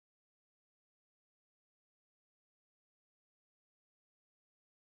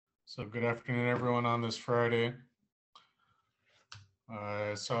So good afternoon, everyone, on this Friday.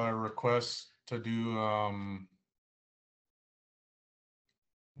 I saw a request to do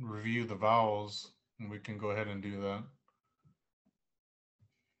review the vowels, and we can go ahead and do that.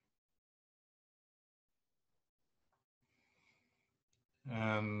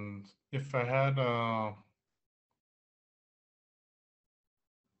 And if I had a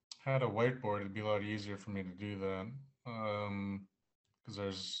whiteboard, it'd be a lot easier for me to do that.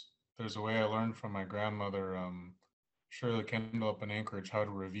 Because there's a way I learned from my grandmother, Shirley Kendall up in Anchorage, how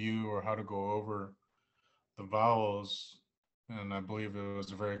to review or how to go over the vowels, and I believe it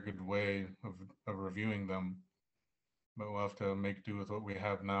was a very good way of reviewing them. But we'll have to make do with what we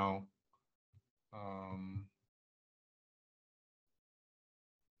have now. Um,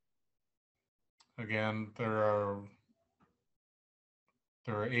 Again, there are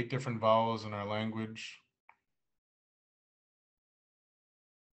 8 different vowels in our language,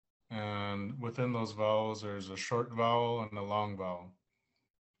 and within those vowels, there's a short vowel and a long vowel.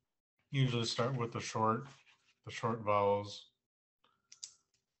 Usually start with the short vowels,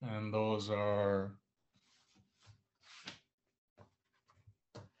 and those are,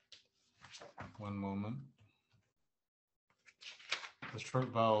 one moment, the short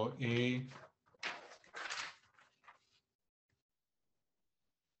vowel A,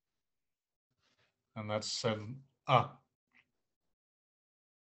 and that's said ah.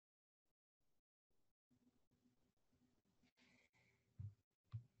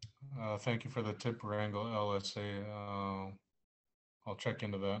 Thank you for the tip, Wrangle LSA. I'll check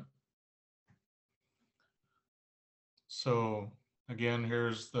into that. So again,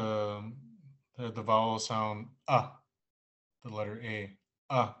 here's the vowel sound the letter A,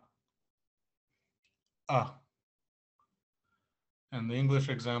 ah, ah. And the English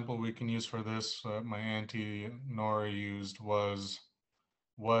example we can use for this, my auntie Nora used was,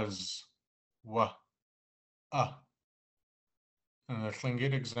 wa, ah. And the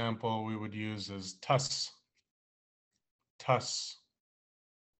Tlingit example we would use is tus, tus,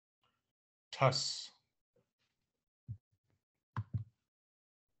 tus.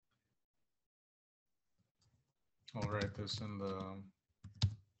 I'll write this in the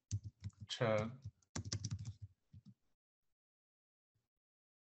chat.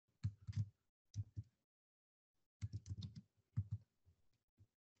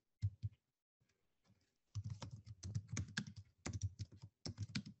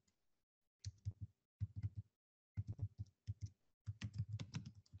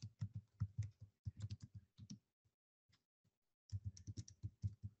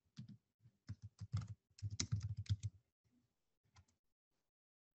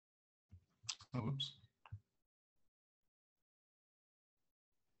 Oops.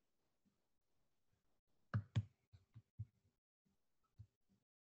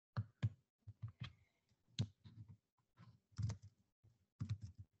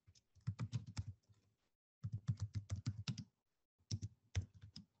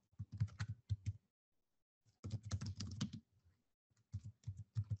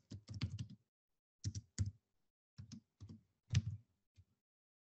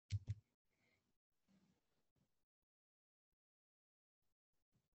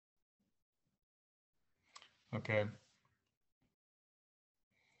 Okay.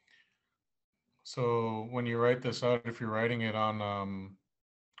 So when you write this out, if you're writing it on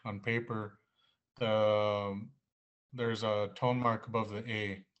paper, the there's a tone mark above the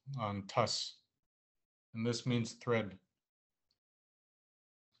A on tus, and this means thread.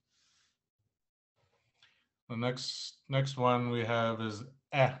 The next one we have is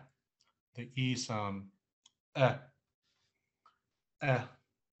eh, the E sound. Eh, eh.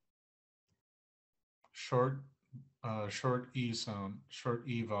 Short short E sound, short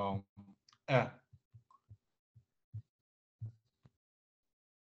E vowel. Eh.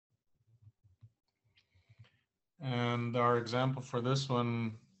 And our example for this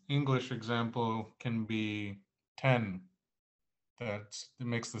one, English example, can be 10. It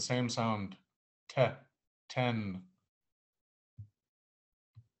makes the same sound. Te, 10.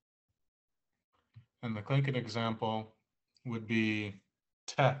 And the Tlingit example would be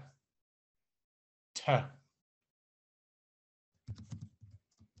te, te.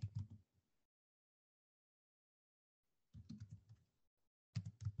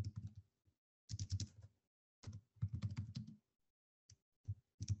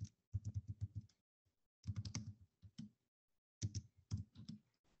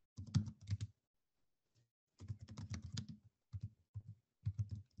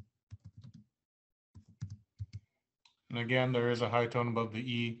 And again, there is a high tone above the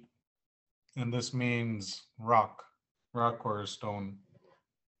E, and this means rock or stone.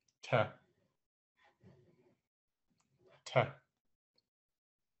 te, te,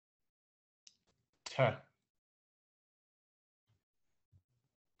 te,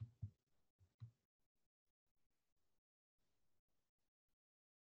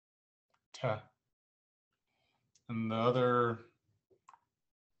 te. And the other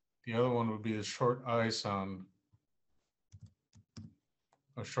one would be a short I sound,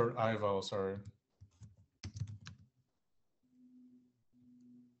 a short I vowel, sorry.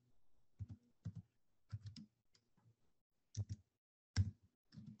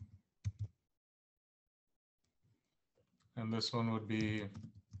 And this one would be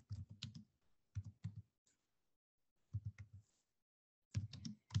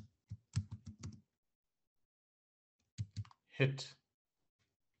hit,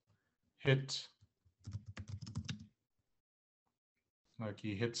 hit, like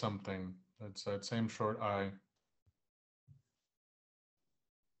he hit something. That's that same short I.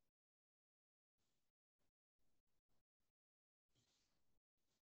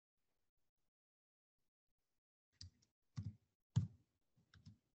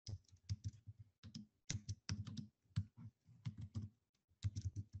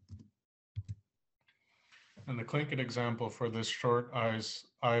 And the Tlingit example for this short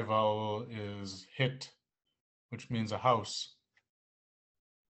I vowel is hit, which means a house.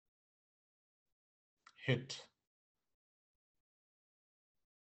 Hit.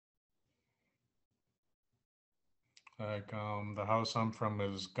 Like the house I'm from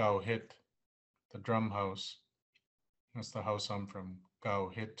is Gao Hit, the drum house. That's the house I'm from, Gao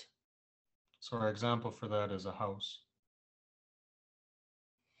Hit. So our example for that is a house.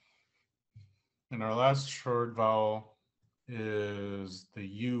 And our last short vowel is the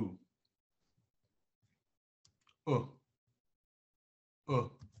U. Uh. Uh.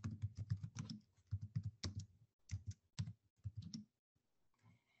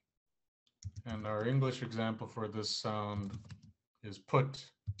 And our English example for this sound is put.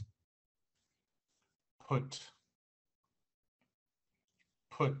 Put.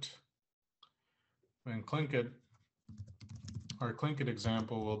 Put. And Tlingit, our Tlingit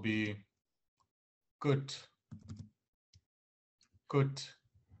example will be gut. Gut.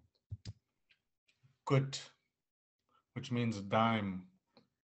 Gut, which means a dime.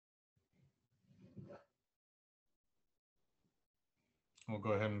 We'll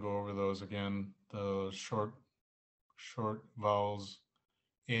go ahead and go over those again. The short vowels.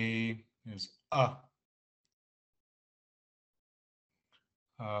 A is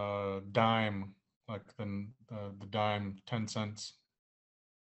dime, like the dime, 10 cents.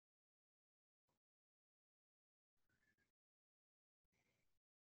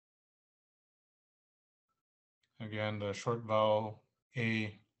 Again, the short vowel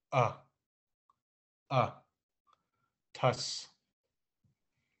a, tuss,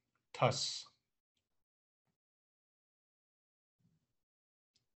 tuss.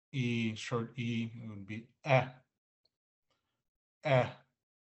 E, short e, it would be eh, eh,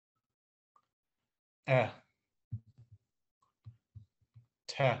 eh,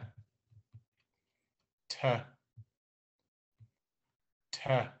 te, te,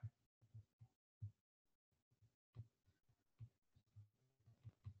 te.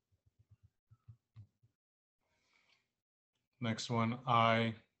 Next one,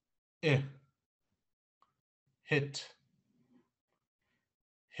 I, hit,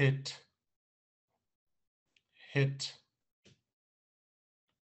 hit, hit,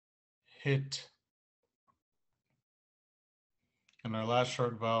 hit. And our last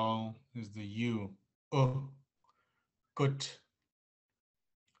short vowel is the U. Gut,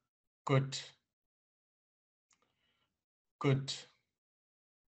 gut, gut.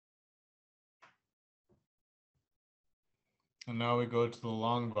 And now we go to the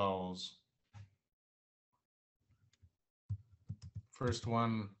long vowels. First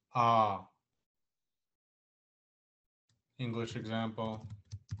one, ah. English example.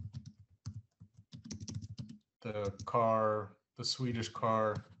 The car, the Swedish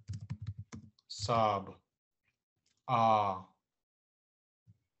car, Saab, ah.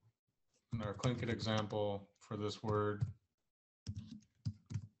 And our Tlingit example for this word,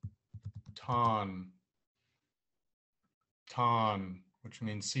 ton, ton, which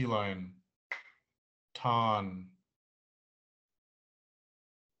means sea lion, ton,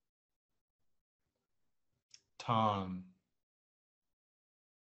 ton.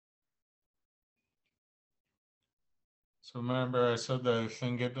 So remember I said that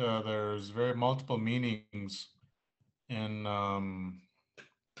Tlingit, there's very multiple meanings in our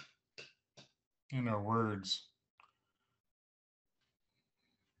words.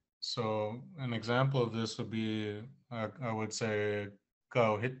 So an example of this would be, I would say,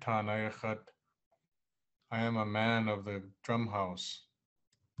 Gau Hitan Ayachat. I am a man of the drum house.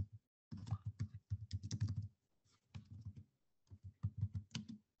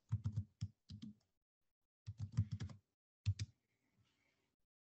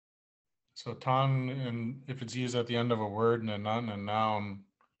 So tan, and if it's used at the end of a word and a noun,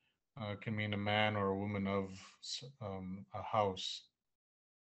 can mean a man or a woman of a house.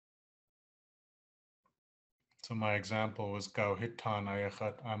 So my example was Gau Hitan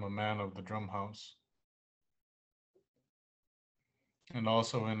Ayachat. I'm a man of the drum house. And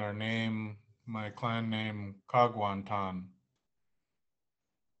also in our name, my clan name, Kagwantan.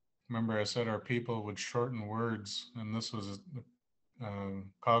 Remember, I said our people would shorten words, and this was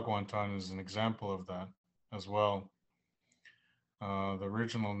Kagwantan is an example of that as well. The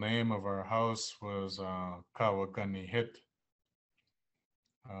original name of our house was Kawakani Hit,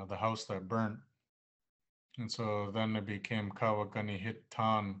 the house that burnt. And so then it became Kawakani Hit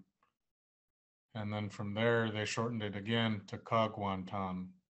Tan. And then from there, they shortened it again to Kagwantan.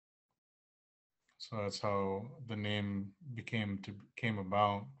 So that's how the name came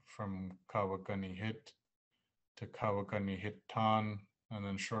about, from Kawakani Hit to Kawakani Hit Tan, and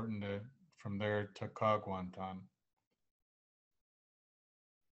then shortened it from there to Kagwantan.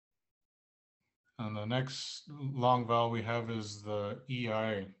 And the next long vowel we have is the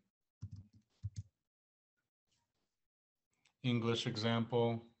EI. English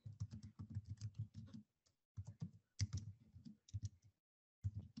example.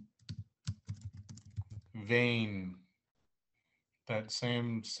 Vein. That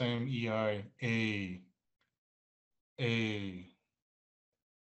same EI. A.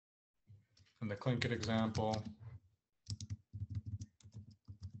 And the Tlingit example.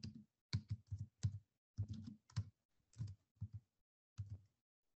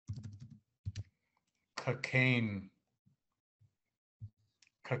 Cocaine.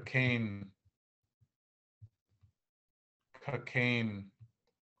 Cocaine. Cocaine.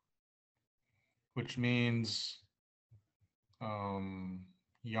 Which means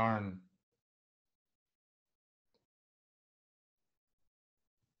yarn.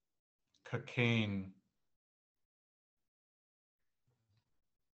 Cocaine.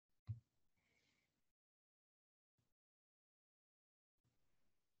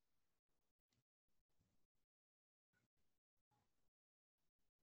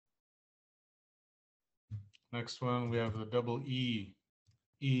 Next one, we have the double E.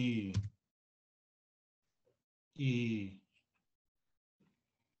 E. E.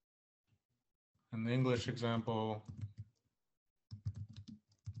 And the English example,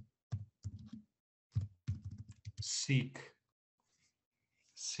 seek.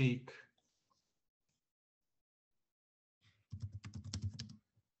 Seek.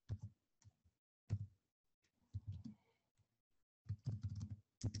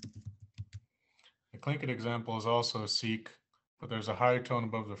 The Tlingit example is also seek, but there's a high tone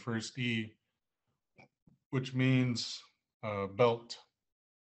above the first E, which means belt.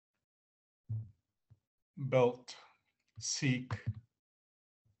 Belt. Seek.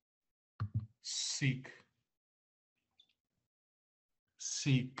 Seek.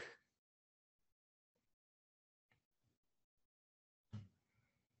 Seek.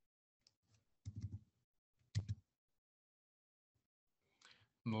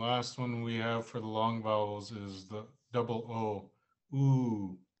 And the last one we have for the long vowels is the double O.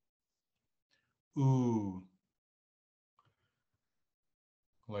 Ooh. Ooh.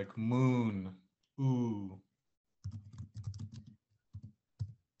 Like moon. Ooh.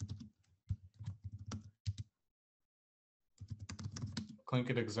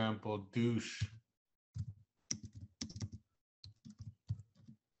 Tlingit example, douche.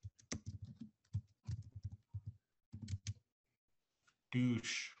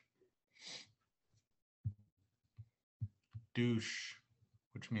 Douche. Douche,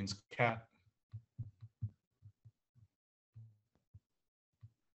 which means cat.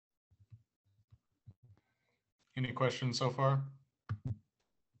 Any questions so far?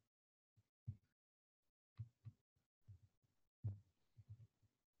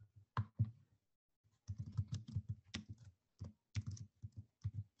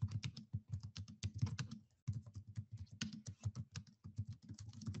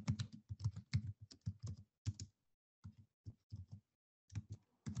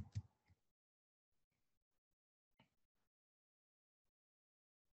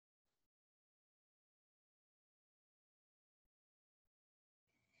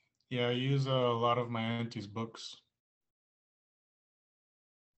 Yeah, I use a lot of my auntie's books.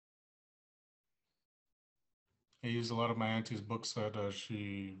 I use a lot of my auntie's books that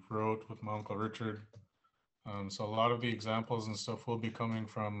she wrote with my Uncle Richard. So a lot of the examples and stuff will be coming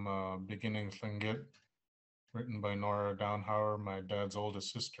from Beginning Lingít, written by Nora Downhauer, my dad's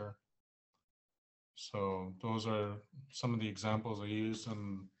oldest sister. So those are some of the examples I used,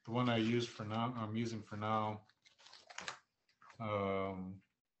 and the one I'm using for now, um,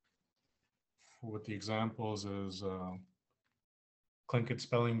 with the examples is Tlingit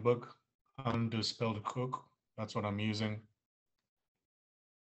spelling book, Spelled Cook. That's what I'm using.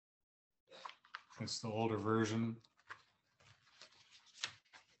 It's the older version.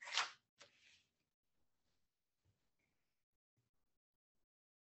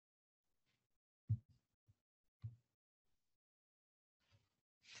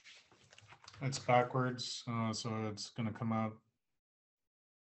 It's backwards, so it's going to come out.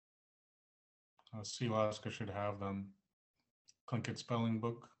 Sea Alaska should have them. Tlingit spelling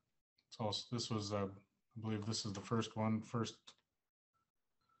book. It's also, this was, I believe this is the first one, first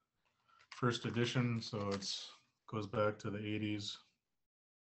edition, so it's goes back to the 80s.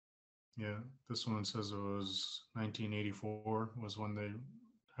 Yeah, this one says it was 1984 was when they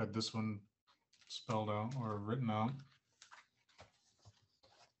had this one spelled out or written out.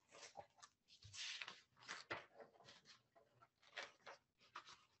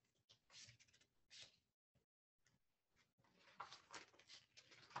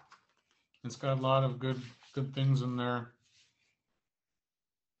 It's got a lot of good things in there.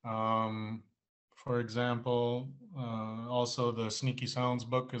 For example, also the Sneaky Sounds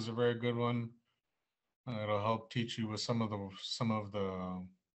book is a very good one. It'll help teach you with some of the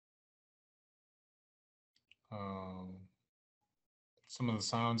uh, some of the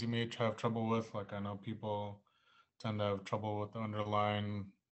sounds you may have trouble with. Like I know people tend to have trouble with the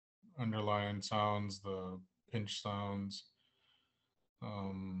underlying sounds, the pinch sounds,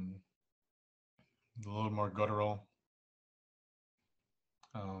 um, a little more guttural.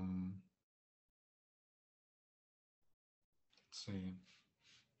 Let's see.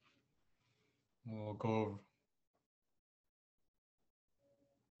 We'll go over,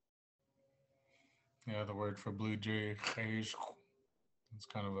 yeah, the word for blue jay. It's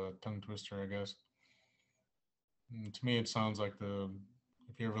kind of a tongue twister, I guess. And to me, it sounds like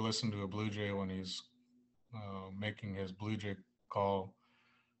if you ever listen to a blue jay when he's making his blue jay call,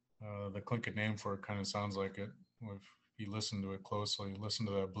 the Tlingit name for it kind of sounds like it. If you listen to it closely, listen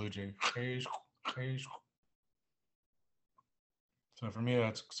to that blue jay. So for me,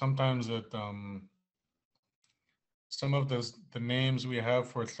 that's sometimes some of the names we have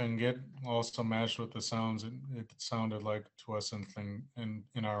for Tlingit also match with the sounds it sounded like to us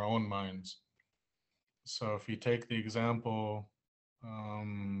in our own minds. So if you take the example,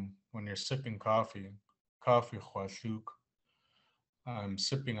 when you're sipping coffee, coffee huashuk, I'm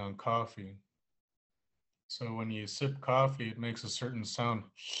sipping on coffee. So when you sip coffee, it makes a certain sound.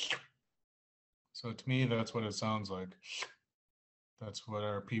 So to me, that's what it sounds like. That's what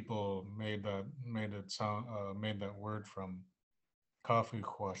our people made that word from. Coffee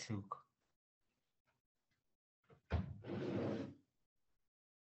huashuk.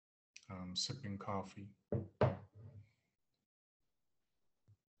 Sipping coffee.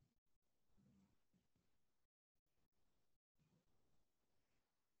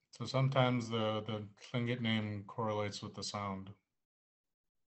 So sometimes the Tlingit name correlates with the sound.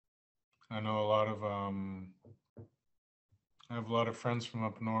 I know a lot of I have a lot of friends from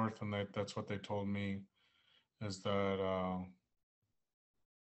up north, and that's what they told me is that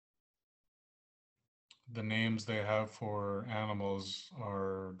the names they have for animals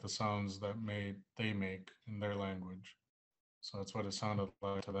are the sounds that they make in their language. So that's what it sounded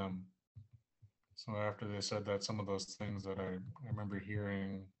like to them. So after they said that, some of those things that I remember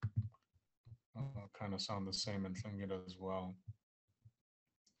hearing kind of sound the same in Tlingit as well.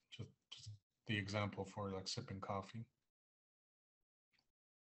 Just the example for like sipping coffee.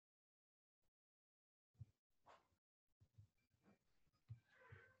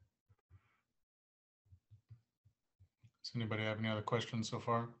 Does anybody have any other questions so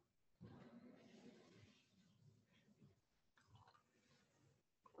far?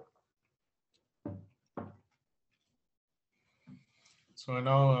 So I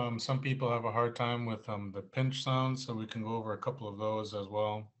know some people have a hard time with the pinch sounds, so we can go over a couple of those as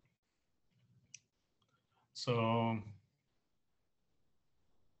well. So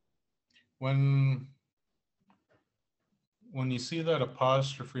when you see that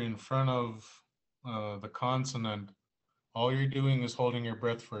apostrophe in front of the consonant, all you're doing is holding your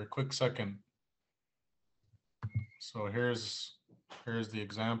breath for a quick second. So here's the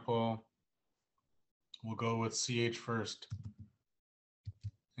example. We'll go with CH first.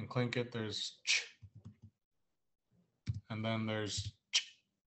 In Tlingit, there's ch, and then there's ch.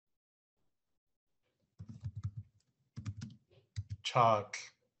 Chalk,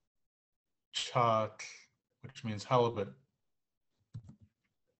 chalk, which means halibut.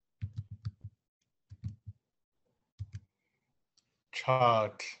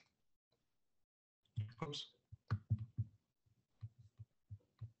 Chalk. Oops.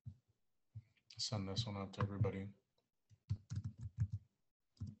 Send this one out to everybody.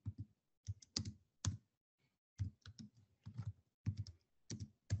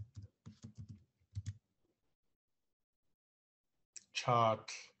 Chalk,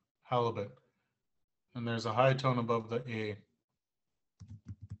 halibut. And there's a high tone above the A.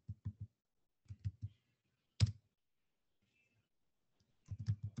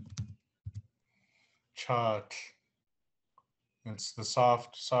 Chalk. It's the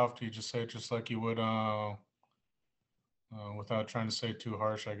soft, you just say it just like you would without trying to say it too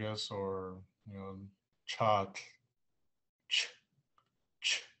harsh, I guess, or, you know, chalk, ch,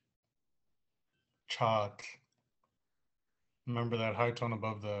 ch, chalk. Remember that high tone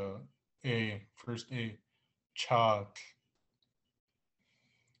above the A, first A, chalk.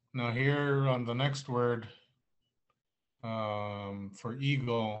 Now here on the next word, for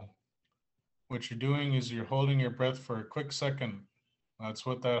eagle, what you're doing is you're holding your breath for a quick second. That's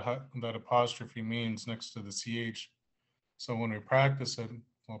what that apostrophe means next to the CH. So when we practice it,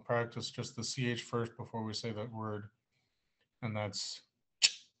 we'll practice just the CH first before we say that word. And that's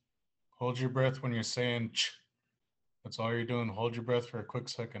ch. Hold your breath when you're saying ch. That's all you're doing. Hold your breath for a quick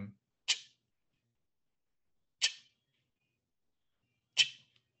second. Ch, ch, ch.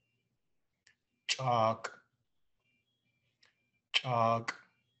 Chalk, chalk,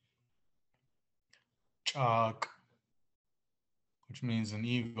 chalk, which means an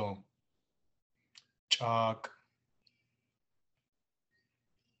eagle. Chalk.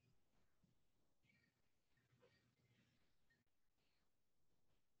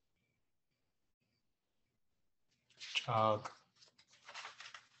 Chalk.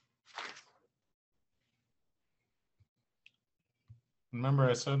 Remember,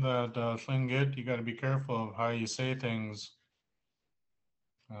 I said that Lingít, you got to be careful of how you say things.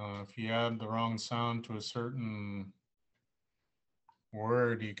 If you add the wrong sound to a certain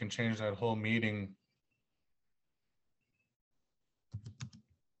word, you can change that whole meaning.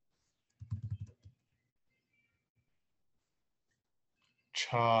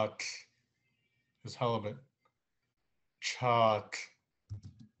 Chalk is halibut. Chalk.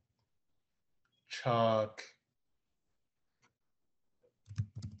 Chalk.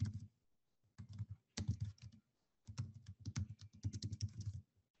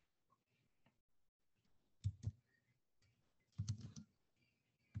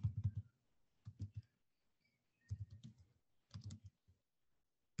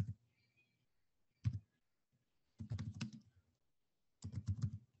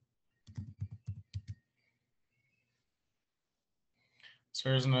 So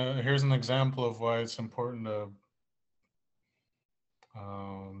here's an example of why it's important to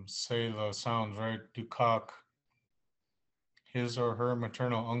say the sounds right. Dukak, his or her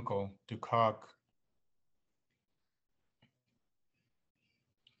maternal uncle. Dukak.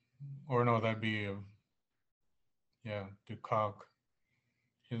 Or no, that'd be, yeah, Dukak,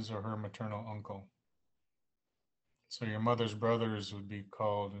 his or her maternal uncle. So your mother's brothers would be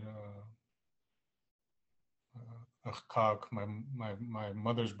called Achkak, my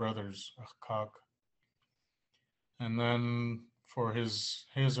mother's brothers, Achkak. And then for his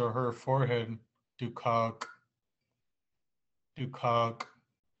or her forehead, Dukak, Dukak.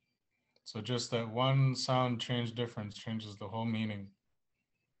 So just that one sound change difference changes the whole meaning.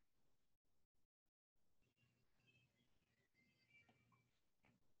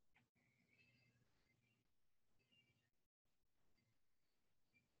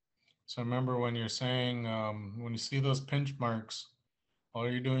 So remember when you're saying, when you see those pinch marks, all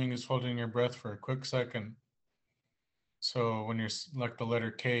you're doing is holding your breath for a quick second. So when you're like the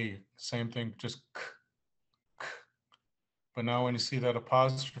letter K, same thing, just k, k. But now when you see that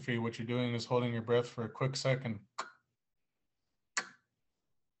apostrophe, what you're doing is holding your breath for a quick second. K, k,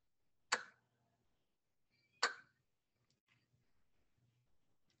 k, k.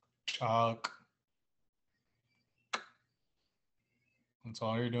 Chalk. That's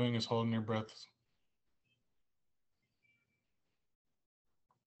all you're doing is holding your breath.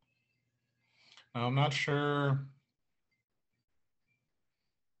 Now I'm not sure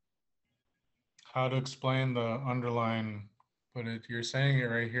how to explain the underline, but you're saying it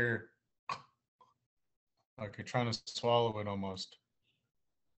right here, like you're trying to swallow it almost.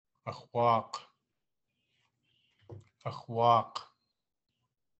 Achwak. Achwak.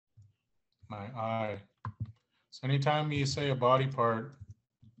 My eye. So anytime you say a body part,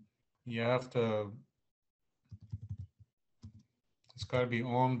 you have to It's got to be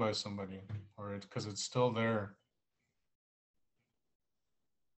owned by somebody, or because it's still there.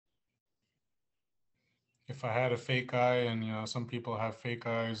 If I had a fake eye, and some people have fake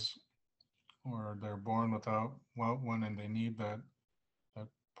eyes, or they're born without one, and they need that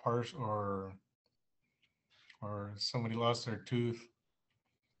part, or somebody lost their tooth.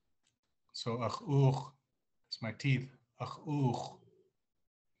 So it's my teeth. Ach.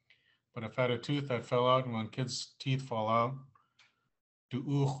 But if I had a tooth that fell out, and when kids' teeth fall out,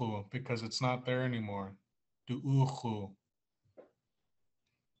 du'uchu, because it's not there anymore. Du'uchu.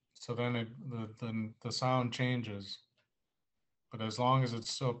 So then the sound changes. But as long as it's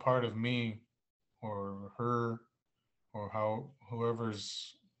still part of me or her or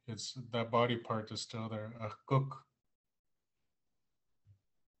whoever's, it's that body part is still there. Achkuk,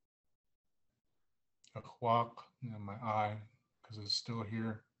 achwak, my eye, because it's still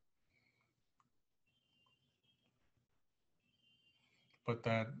here. But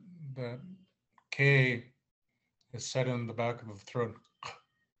that K is set in the back of the throat.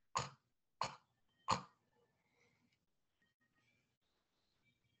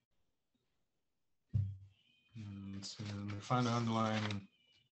 Let's see, let me find the underlying.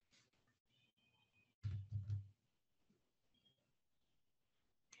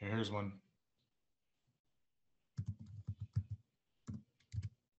 Okay, here's one.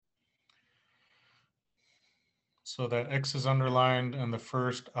 So that X is underlined, and the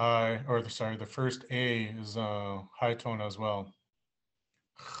first I, or the first A is high tone as well.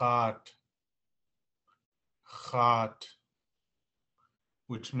 Chat,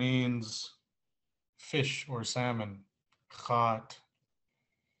 which means fish or salmon. Chat.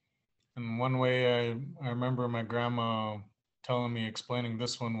 And one way I remember my grandma telling me, explaining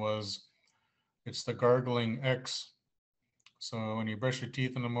this one was, it's the gargling X. So when you brush your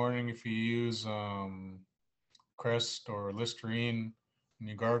teeth in the morning, if you use Crest or Listerine and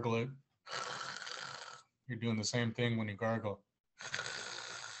you gargle it, you're doing the same thing when you gargle.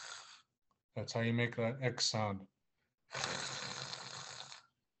 That's how you make that X sound.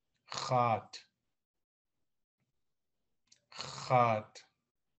 Chat. Chat.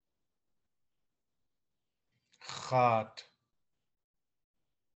 Chat.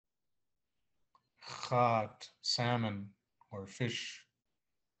 Chat. Salmon or fish.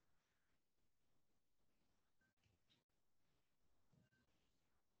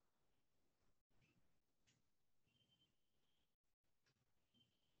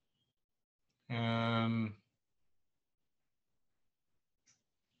 And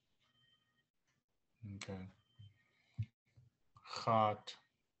okay. Chat.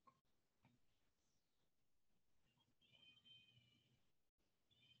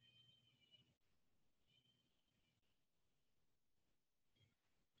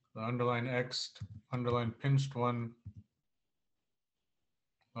 The underline X, underline pinched one.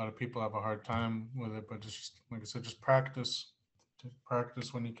 A lot of people have a hard time with it, but just like I said, just practice. Just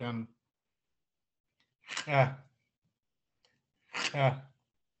practice when you can. Yeah. Yeah.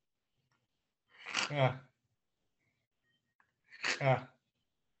 Yeah. Yeah.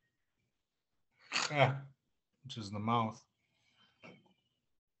 Yeah. Which is the mouth.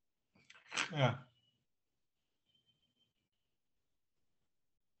 Yeah.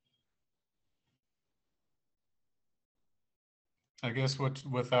 I guess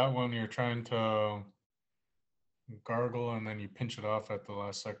with that one, you're trying to gargle and then you pinch it off at the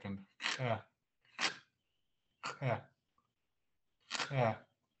last second. Yeah. Yeah. Yeah.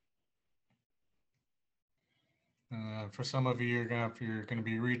 For some of you, you're gonna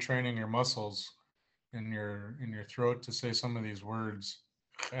be retraining your muscles in your throat to say some of these words.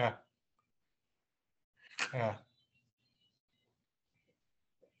 Yeah. Yeah.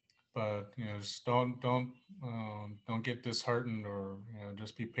 But just don't get disheartened, or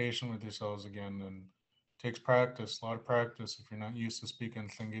just be patient with yourselves again. And it takes practice, a lot of practice, if you're not used to speaking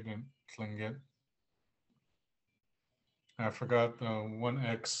Tlingit. I forgot the one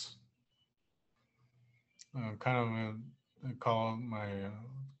X. Kind of they call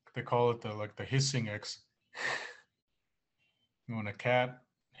they call it the hissing X. When a cat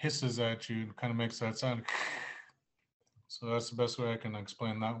hisses at you, it kind of makes that sound. So that's the best way I can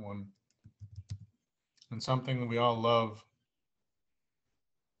explain that one. And something that we all love.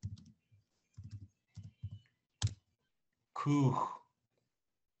 Kuh.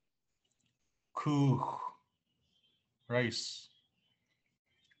 Kuh. Rice.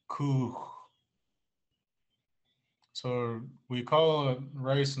 Kuh. So we call it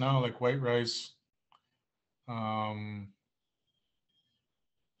rice now, like white rice.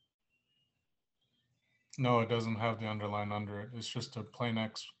 No, it doesn't have the underline under it. It's just a plain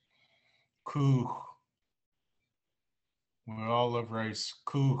X. Kuh. We all love rice.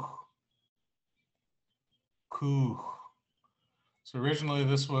 Kuh, kuh. So originally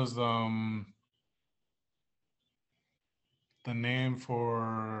this was the name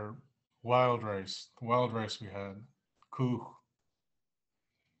for wild rice we had. Kuh.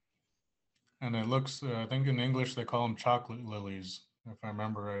 And it looks, I think in English they call them chocolate lilies, if I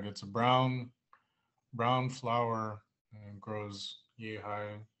remember right. It's a brown flower and grows yay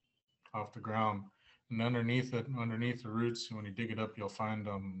high off the ground. And underneath it, underneath the roots, when you dig it up, you'll find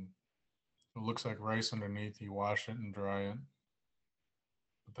it looks like rice underneath. You wash it and dry it.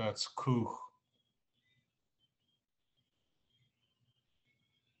 But that's kuh.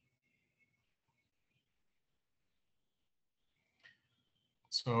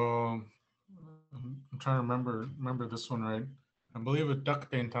 So I'm trying to remember this one right. I believe at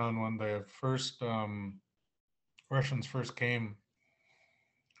Ducktaintown when the first Russians first came,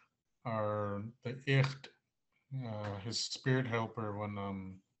 are the Icht, his spirit helper,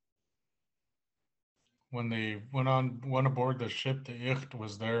 when they went aboard the ship, the Icht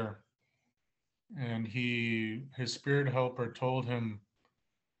was there, and his spirit helper told him,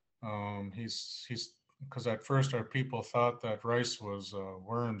 he's because at first our people thought that rice was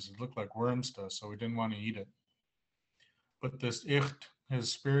worms. It looked like worms to us, so we didn't want to eat it. But this Icht,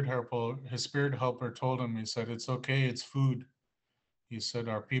 his spirit helper told him, he said, it's okay, it's food. He said,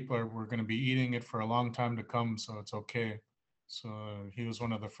 our people we're going to be eating it for a long time to come, so it's okay. So he was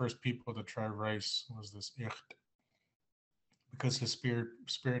one of the first people to try rice, was this Icht, because his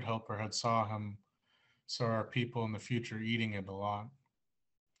spirit helper had saw our people in the future eating it a lot,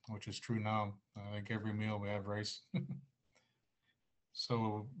 which is true now. I think every meal we have rice.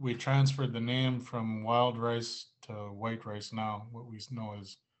 So we transferred the name from wild rice to white rice now, what we know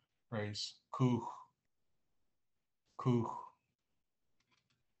as rice. Kuh, kuh,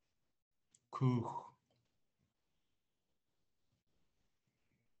 kuh.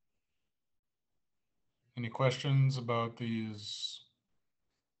 Any questions about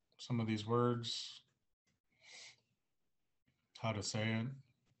some of these words, how to say it,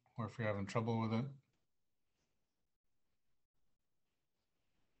 or if you're having trouble with it?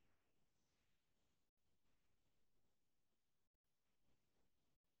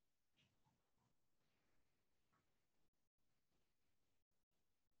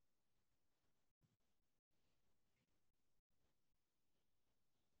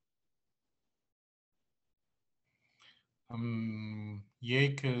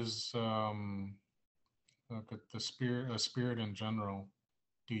 Yake is look at a spirit in general.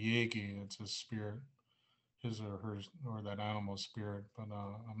 Duyegi, it's a spirit, his or hers, or that animal's spirit. But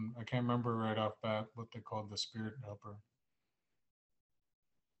I can't remember right off bat what they called the spirit helper.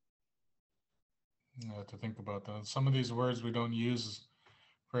 I have to think about that. Some of these words we don't use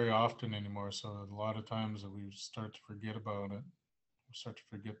very often anymore, so a lot of times we start to forget about it. We start to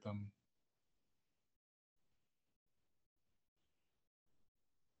forget them.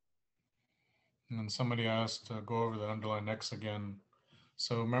 And then somebody asked to go over the underlying X again.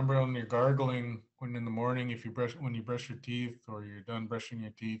 So remember when you're gargling, when in the morning, if you when you brush your teeth or you're done brushing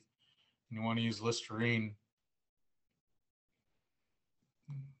your teeth, and you want to use Listerine,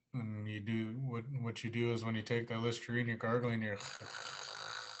 and you do what you do is when you take that Listerine, you're gargling, you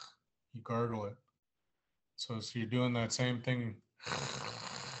gargle it. So you're doing that same thing.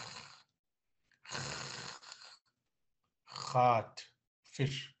 Hot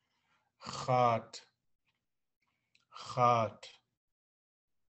fish, hot, hot,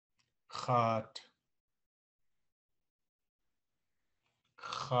 hot,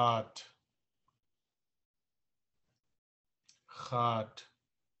 hot, hot.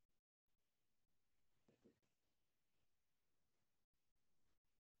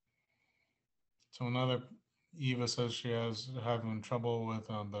 So another Eva says she has having trouble with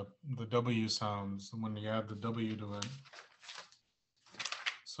the W sounds when you add the W to it.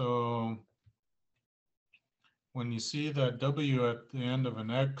 So when you see that W at the end of an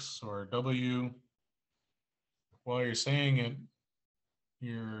X or a W, while you're saying it,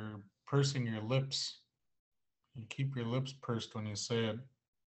 you're pursing your lips. You keep your lips pursed when you say it.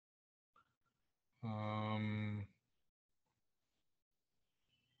 Um,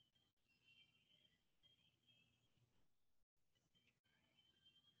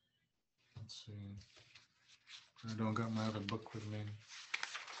 let's see. I don't got my other book with me.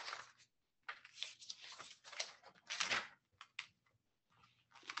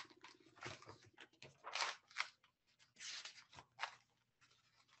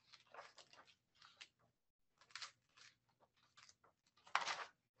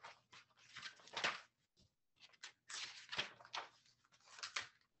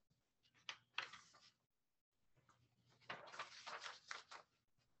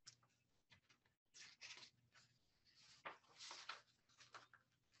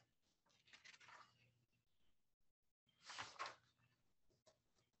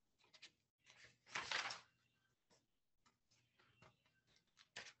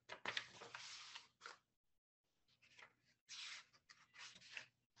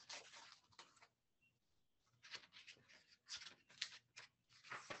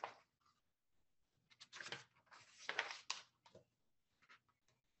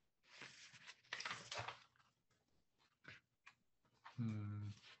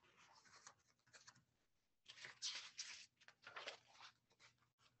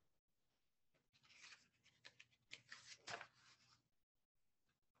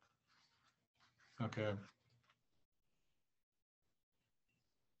 Okay.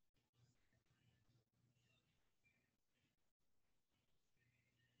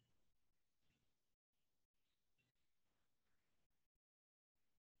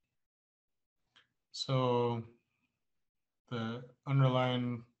 So the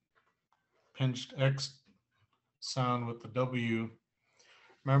underline pinched X sound with the W.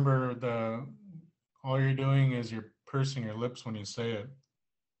 Remember, the all you're doing is you're pursing your lips when you say it.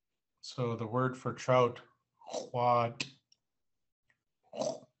 So the word for trout, what?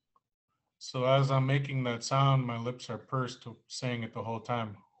 So as I'm making that sound, my lips are pursed, saying it the whole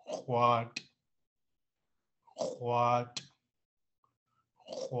time. What? What?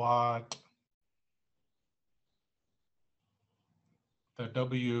 What? The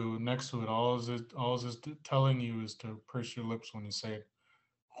W next to it, all is telling you is to purse your lips when you say it.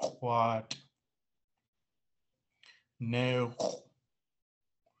 What? No,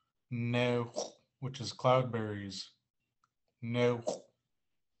 no, which is cloudberries. No,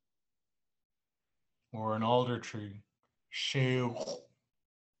 or an alder tree. Shoo,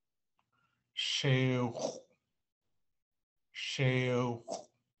 shoo, shoo.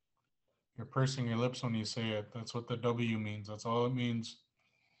 You're pursing your lips when you say it. That's what the W means. That's all it means.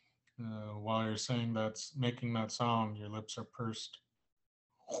 While you're saying that's making that sound, your lips are pursed.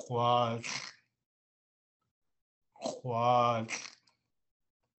 What? What?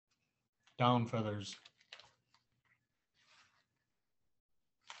 Down feathers.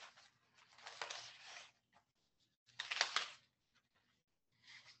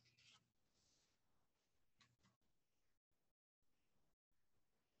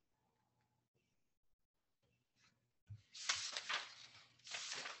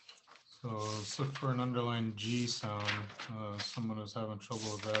 So let's look for an underlined G sound. Someone is having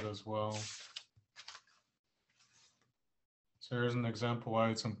trouble with that as well. So here's an example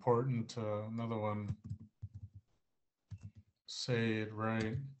why it's important to another one. Say it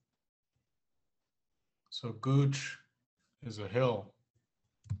right. So gooch is a hill.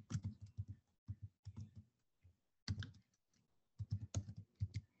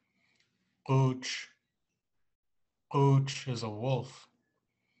 Gooch. Gooch is a wolf.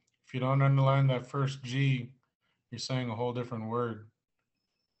 If you don't underline that first G, you're saying a whole different word.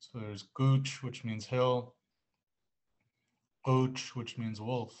 So there's gooch, which means hill. Gooch, which means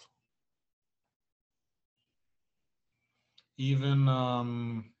wolf.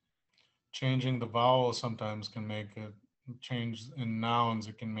 Even changing the vowel sometimes can make it change in nouns.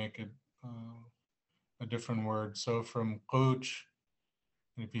 It can make it a different word. So from gooch,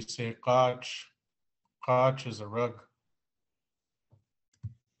 and if you say kach, kach is a rug.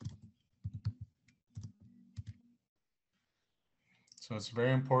 So it's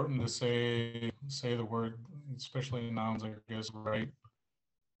very important to say the word, especially nouns, I guess, right.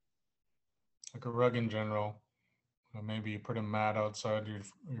 Like a rug in general. Maybe you put a mat outside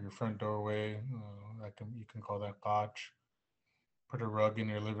your front doorway. You can call that kach. Put a rug in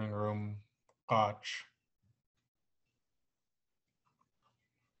your living room. Kach.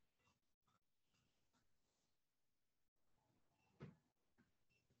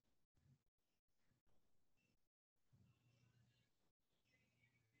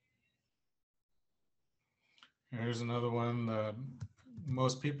 Here's another one that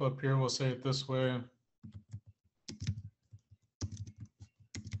most people up here will say it this way.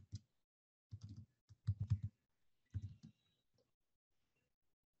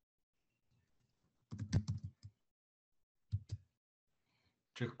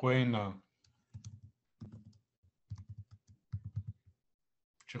 Chiquena.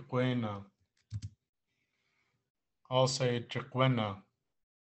 Chiquena. I'll say Chiquena.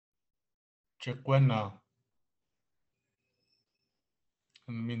 Chiquena.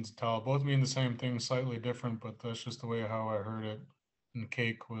 And it means towel. Both mean the same thing, slightly different, but that's just the way how I heard it. And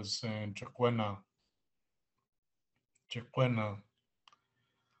cake was saying Chiquena. Chiquena.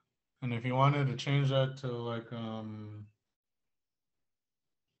 And if you wanted to change that to like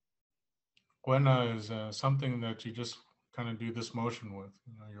Quena is something that you just kind of do this motion with.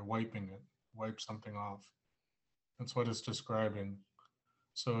 You know, you're wiping it, wipe something off. That's what it's describing.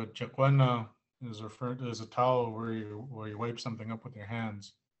 So Chiquena is referred to as a towel where you wipe something up with your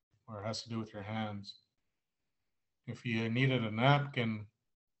hands, or it has to do with your hands. If you needed a napkin,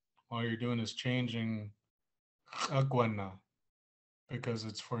 all you're doing is changing Aguena because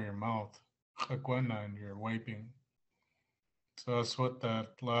it's for your mouth. Aguena, and you're wiping. So that's what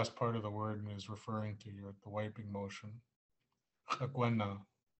that last part of the word is referring to. You're the wiping motion. Aguena.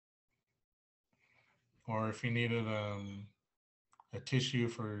 Or if you needed a tissue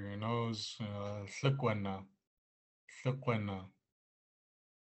for your nose, Tliquena. Tliquena.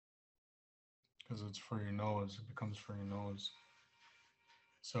 because it's for your nose. It becomes for your nose.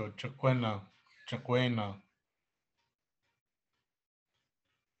 So chaquena, chaquena,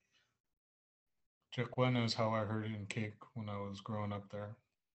 chaquena is how I heard it in Cake when I was growing up there.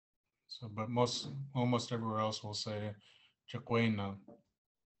 So, but almost everywhere else will say chaquena,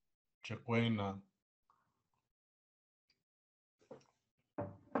 chaquena.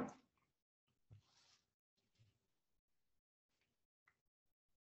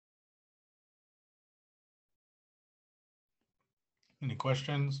 Any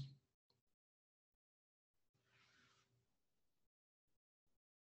questions?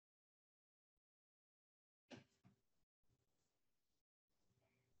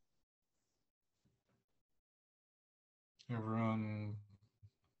 Everyone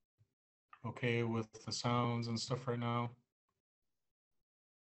okay with the sounds and stuff right now?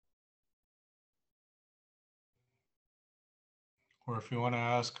 Or if you want to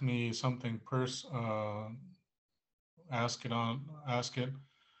ask me something ask it,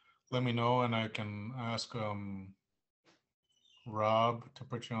 let me know and I can ask Rob to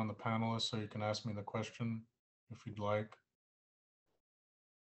put you on the panelist so you can ask me the question if you'd like.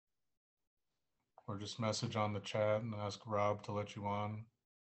 Or just message on the chat and ask Rob to let you on.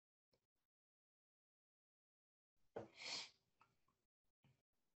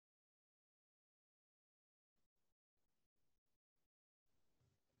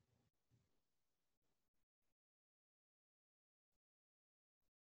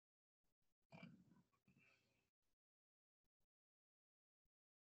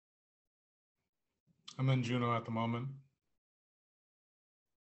 I'm in Juneau at the moment.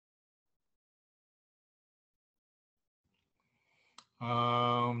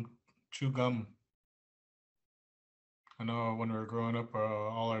 Chew gum. I know when we were growing up,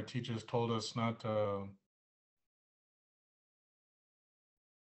 all our teachers told us not to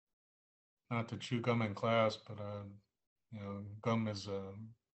chew gum in class, but gum is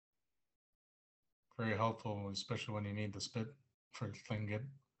very helpful, especially when you need the spit for Lingít.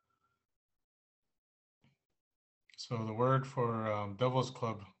 So the word for Devil's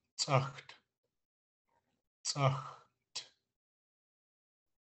Club, tzacht, tzacht,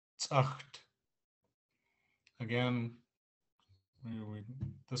 tzacht. Again,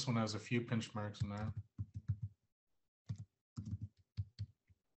 this one has a few pinch marks in there.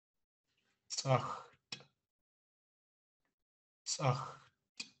 Tzacht, tzacht.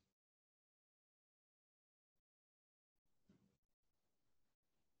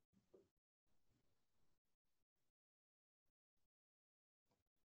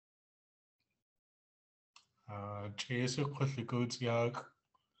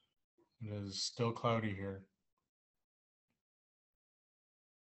 It is still cloudy here.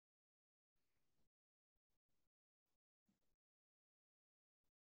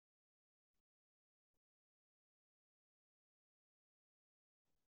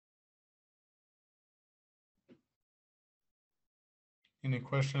 Any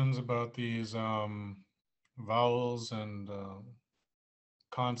questions about these vowels and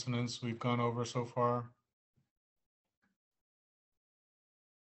consonants we've gone over so far?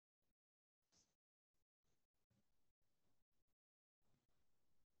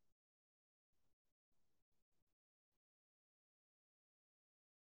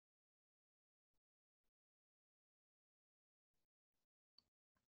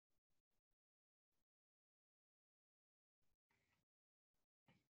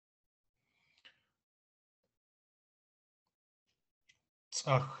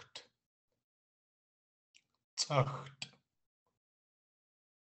 Tzacht, tzacht,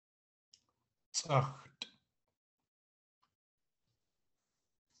 tzacht,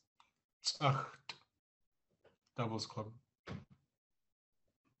 tzacht. Devil's Club.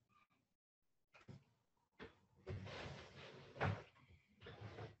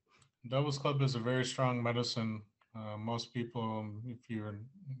 Devil's Club is a very strong medicine. Most people, if you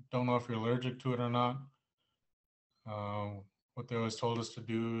don't know if you're allergic to it or not, what they always told us to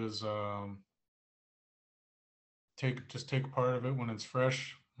do is take part of it when it's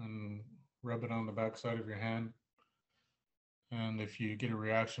fresh and rub it on the backside of your hand. And if you get a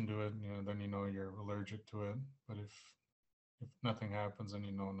reaction to it, then you know you're allergic to it. But if nothing happens, then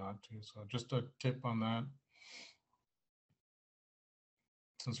you know not to. So just a tip on that.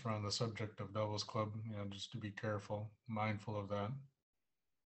 Since we're on the subject of Devil's Club, just to be careful, mindful of that.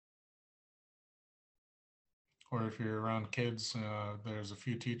 Or if you're around kids, there's a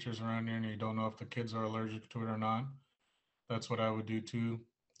few teachers around here and you don't know if the kids are allergic to it or not. That's what I would do too.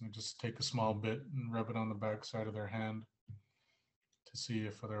 You just take a small bit and rub it on the back side of their hand to see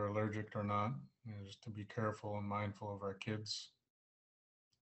if they're allergic or not. Just to be careful and mindful of our kids.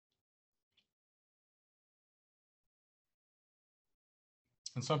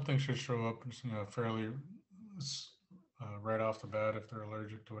 And something should show up, fairly right off the bat if they're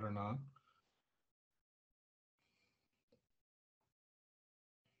allergic to it or not.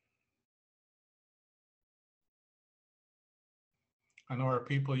 I know our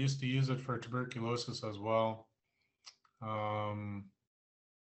people used to use it for tuberculosis as well. Um,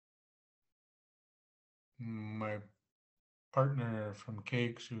 my partner from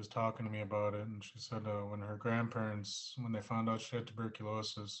Cake, she was talking to me about it, and she said when her grandparents, when they found out she had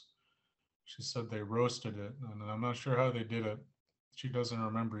tuberculosis, she said they roasted it, and I'm not sure how they did it. She doesn't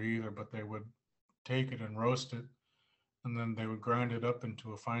remember either, but they would take it and roast it, and then they would grind it up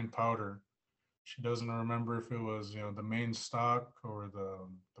into a fine powder. She doesn't remember if it was, the main stalk or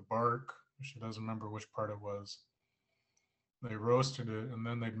the bark. She doesn't remember which part it was. They roasted it, and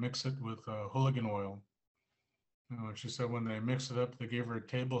then they'd mix it with hooligan oil. And she said when they mixed it up, they gave her a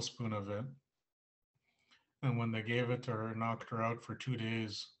tablespoon of it, and when they gave it to her, it knocked her out for 2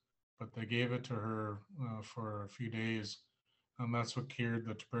 days. But they gave it to her for a few days, and that's what cured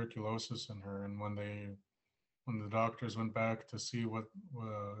the tuberculosis in her. And when the doctors went back to see what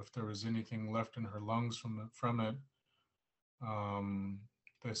if there was anything left in her lungs from it, um,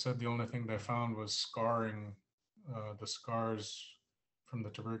 they said the only thing they found was scarring, the scars from the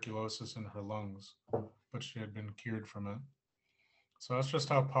tuberculosis in her lungs, but she had been cured from it. So that's just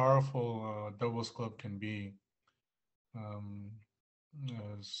how powerful Devil's Club can be. Um,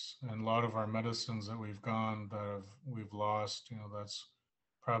 and a lot of our medicines that we've lost, that's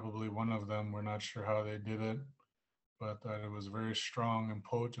probably one of them. We're not sure how they did it, but that it was very strong and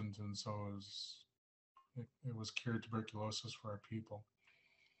potent, and so it was cured tuberculosis for our people.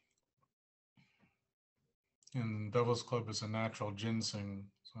 And Devil's Club is a natural ginseng,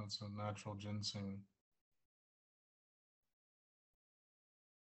 so it's a natural ginseng.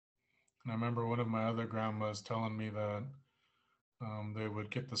 And I remember one of my other grandmas telling me that they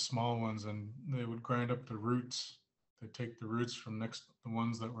would get the small ones and they would grind up the roots. They take the roots from the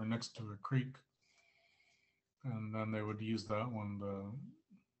ones that were next to a creek, and then they would use that one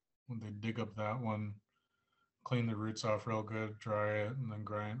when they dig up that one, clean the roots off real good, dry it, and then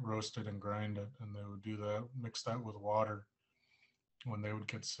roast it and grind it. And they would do that, mix that with water when they would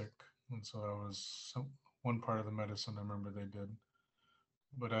get sick. And so that was one part of the medicine I remember they did.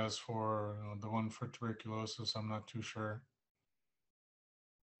 But as for the one for tuberculosis, I'm not too sure.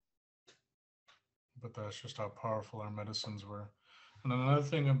 But that's just how powerful our medicines were. And another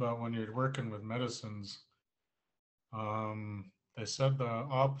thing about when you're working with medicines, they said the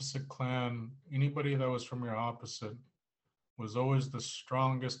opposite clan, anybody that was from your opposite, was always the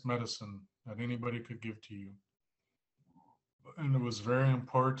strongest medicine that anybody could give to you. And it was very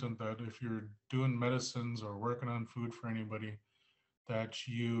important that if you're doing medicines or working on food for anybody, that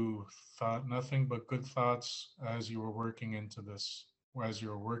you thought nothing but good thoughts as you were working into this, or as you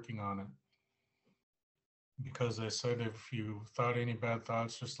were working on it. Because they said if you thought any bad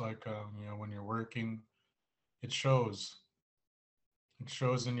thoughts, just like when you're working, it shows. It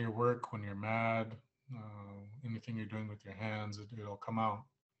shows in your work when you're mad, anything you're doing with your hands, it'll come out.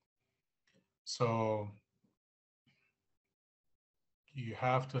 So you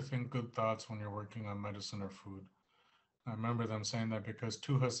have to think good thoughts when you're working on medicine or food. I remember them saying that because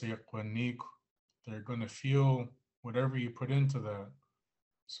they're going to feel whatever you put into that.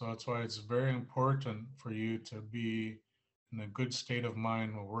 So that's why it's very important for you to be in a good state of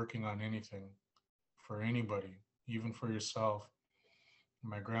mind while working on anything for anybody, even for yourself.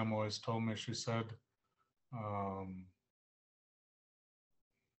 My grandma always told me, she said, um,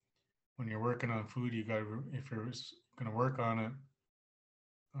 when you're working on food, if you're going to work on it,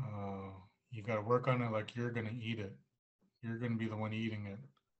 uh, you got to work on it like you're going to eat it. You're going to be the one eating it.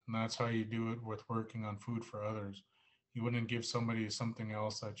 And that's how you do it with working on food for others. You wouldn't give somebody something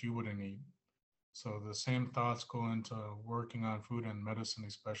else that you wouldn't eat. So the same thoughts go into working on food and medicine,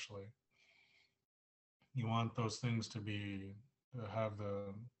 especially. You want those things to have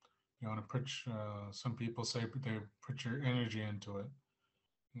you want to put, some people say they put your energy into it.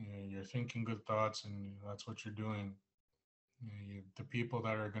 You're thinking good thoughts and that's what you're doing. The people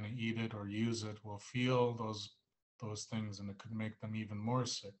that are going to eat it or use it will feel those things, and it could make them even more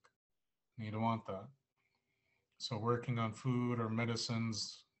sick. And you don't want that. So working on food or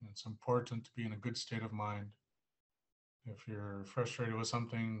medicines, it's important to be in a good state of mind. If you're frustrated with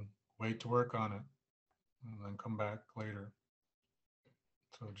something, wait to work on it and then come back later.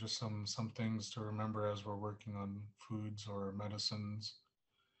 So just some things to remember as we're working on foods or medicines,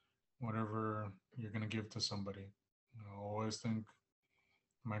 whatever you're going to give to somebody. Always think,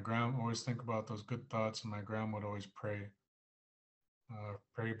 my grandma always think about those good thoughts, and my grandma would always pray.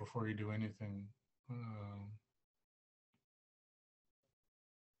 Pray before you do anything.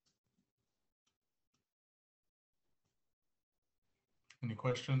 Any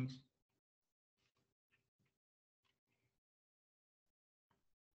questions?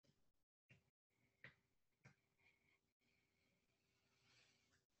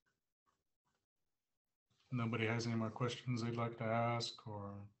 Nobody has any more questions they'd like to ask,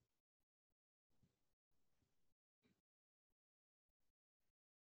 or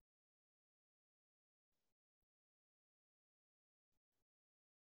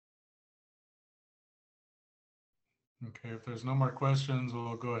okay, if there's no more questions,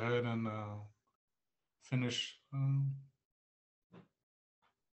 we'll go ahead and finish.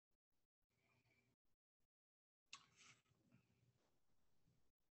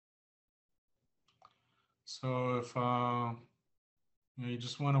 So if you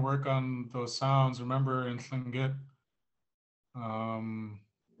just want to work on those sounds, remember in Tlingit, um,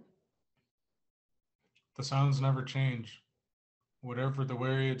 the sounds never change. Whatever the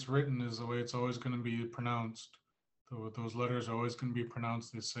way it's written is the way it's always going to be pronounced. Those letters are always going to be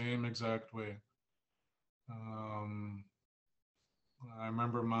pronounced the same exact way. Um, I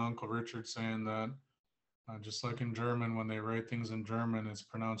remember my Uncle Richard saying that just like in German, when they write things in German, it's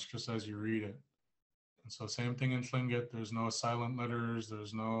pronounced just as you read it. And so same thing in Tlingit, there's no silent letters,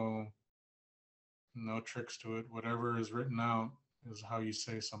 there's no tricks to it. Whatever is written out is how you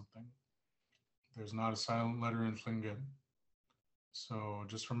say something. There's not a silent letter in Tlingit. So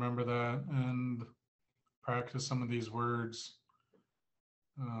just remember that and practice some of these words.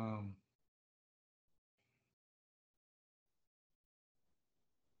 Um,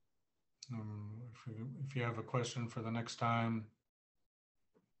 if you have a question for the next time,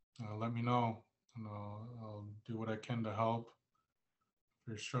 let me know, and I'll do what I can to help. If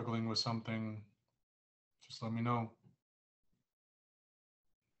you're struggling with something, just let me know.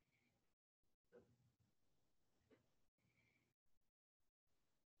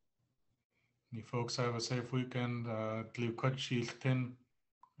 You folks have a safe weekend.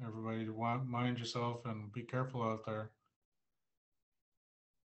 Everybody, mind yourself and be careful out there.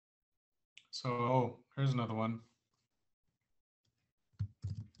 So, oh, here's another one.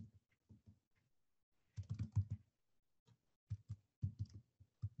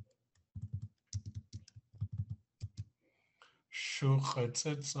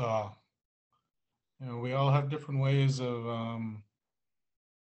 Shuchatzitza. We all have different ways of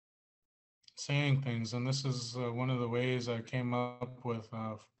saying things, and this is one of the ways I came up with.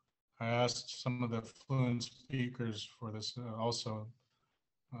 I asked some of the fluent speakers for this also.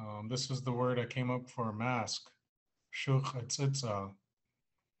 This is the word I came up for mask, shuchatzitza,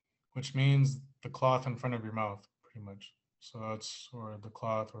 which means the cloth in front of your mouth, pretty much. So that's or the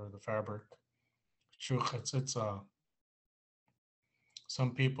cloth or the fabric. Shuchatzitza.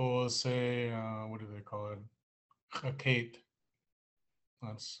 Some people say, what do they call it? Chakate.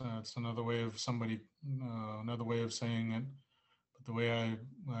 That's another way of another way of saying it. But the way I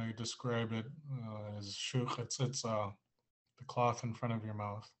describe it is shuchatzitza, the cloth in front of your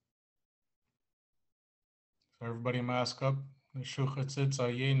mouth. So everybody mask up. Shuchatzitza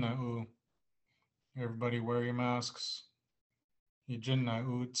yena'u. Everybody wear your masks.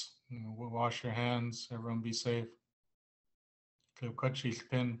 Yijina'ut. Wash your hands. Everyone be safe.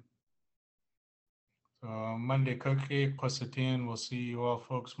 Klipkachilpin. So Monday cookie, Kwasatin. We'll see you all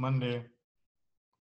folks Monday.